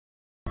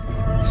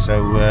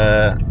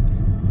So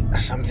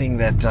something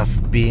that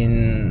I've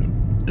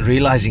been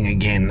realizing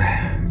again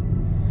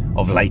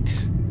of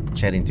late,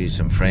 chatting to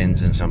some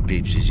friends and some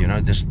peeps, is,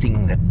 this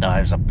thing that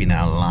dives up in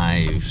our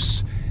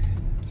lives.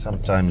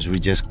 Sometimes we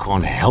just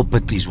can't help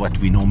it, is what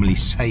we normally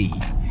say.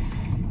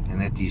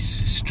 And that is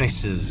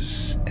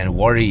stresses and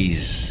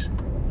worries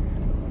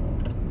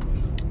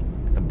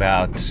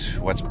about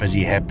what's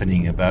busy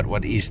happening, about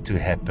what is to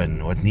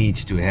happen, what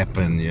needs to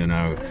happen,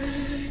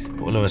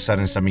 All of a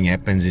sudden something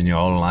happens in your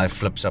whole life,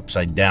 flips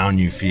upside down,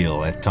 you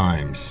feel at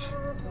times.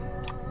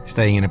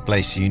 Staying in a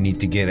place you need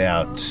to get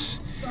out.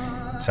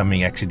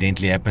 Something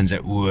accidentally happens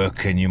at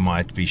work and you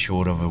might be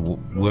short of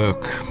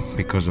work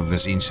because of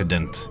this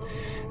incident,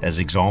 as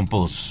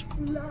examples.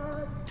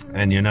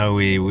 And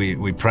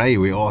we pray,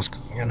 we ask,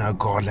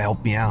 God,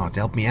 help me out.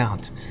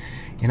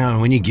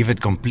 And when you give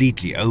it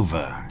completely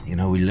over,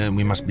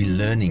 we must be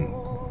learning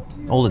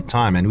all the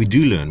time, and we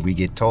do learn. We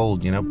get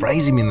told,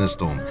 praise him in the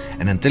storm,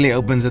 and until he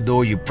opens the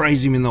door, you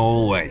praise him in the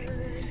hallway.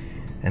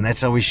 And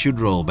that's how we should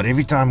roll. But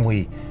every time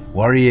we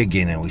worry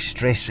again and we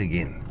stress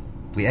again,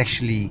 we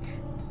actually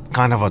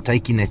kind of are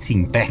taking that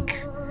thing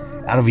back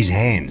out of his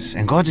hands.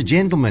 And God's a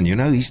gentleman,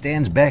 he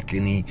stands back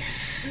and he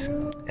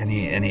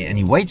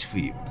waits for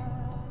you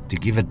to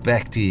give it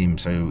back to him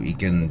so he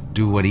can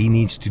do what he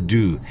needs to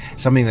do.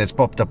 Something that's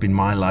popped up in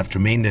my life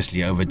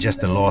tremendously over just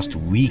the last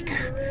week,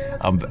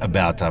 I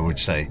would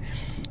say,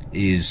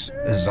 is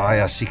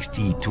Isaiah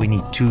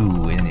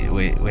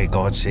 60:22, where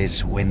God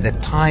says, when the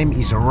time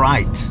is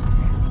right,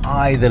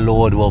 I, the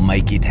Lord, will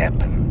make it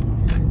happen.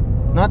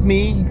 Not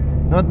me,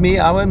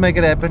 I won't make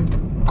it happen.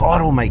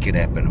 God will make it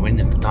happen when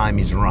the time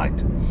is right.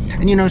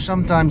 And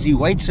sometimes he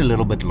waits a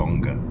little bit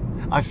longer.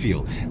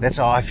 That's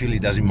how I feel he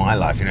does in my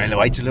life. He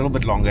waits a little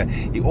bit longer.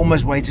 He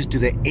almost waits to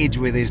the edge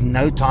where there's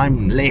no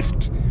time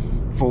left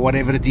for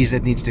whatever it is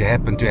that needs to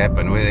happen,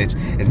 whether it's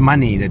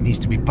money that needs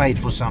to be paid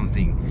for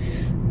something.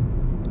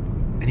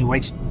 And he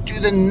waits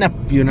to the nip,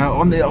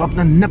 on the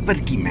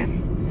nippertjie,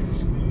 man.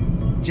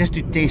 Just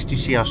to test, to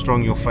see how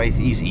strong your faith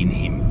is in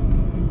him.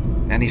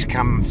 And he's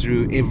come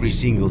through every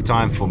single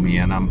time for me.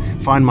 And I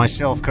find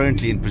myself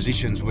currently in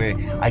positions where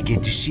I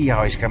get to see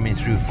how he's coming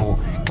through for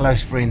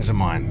close friends of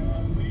mine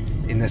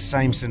in the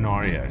same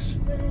scenarios,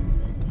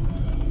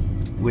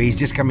 where he's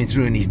just coming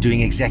through and he's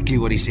doing exactly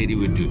what he said he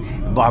would do.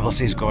 The Bible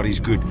says God is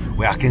good,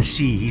 where I can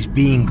see he's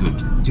being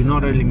good to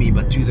not only me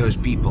but to those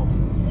people,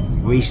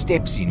 where he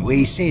steps in, where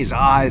he says,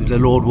 I, the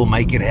Lord, will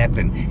make it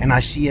happen, and I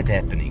see it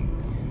happening,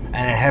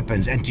 and it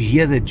happens. And to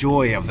hear the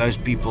joy of those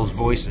people's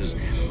voices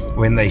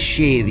when they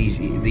share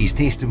these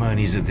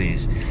testimonies of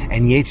theirs,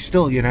 and yet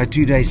still,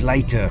 2 days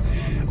later,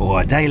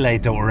 or a day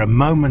later, or a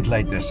moment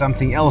later,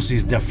 something else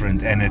is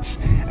different, and it's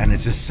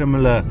a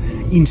similar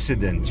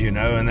incident,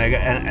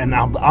 and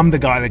I'm the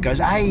guy that goes,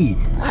 hey,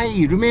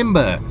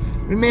 remember.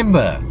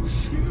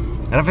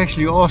 And I've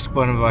actually asked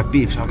one of my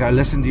peeps, I go,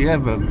 listen, do you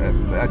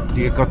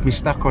got me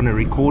stuck on a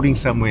recording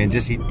somewhere and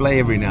just hit play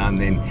every now and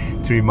then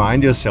to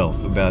remind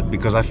yourself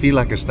because I feel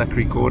like a stuck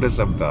recorder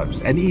sometimes.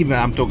 And even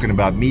I'm talking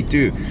about me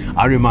too.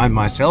 I remind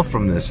myself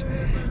from this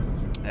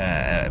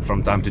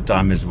from time to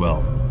time as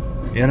well.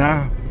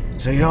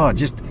 So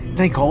just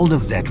take hold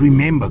of that.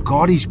 Remember,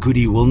 God is good.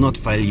 He will not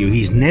fail you.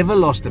 He's never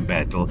lost a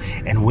battle.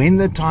 And when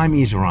the time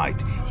is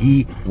right,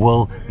 he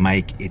will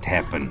make it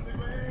happen.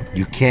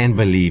 You can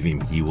believe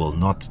him. He will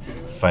not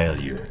fail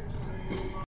you.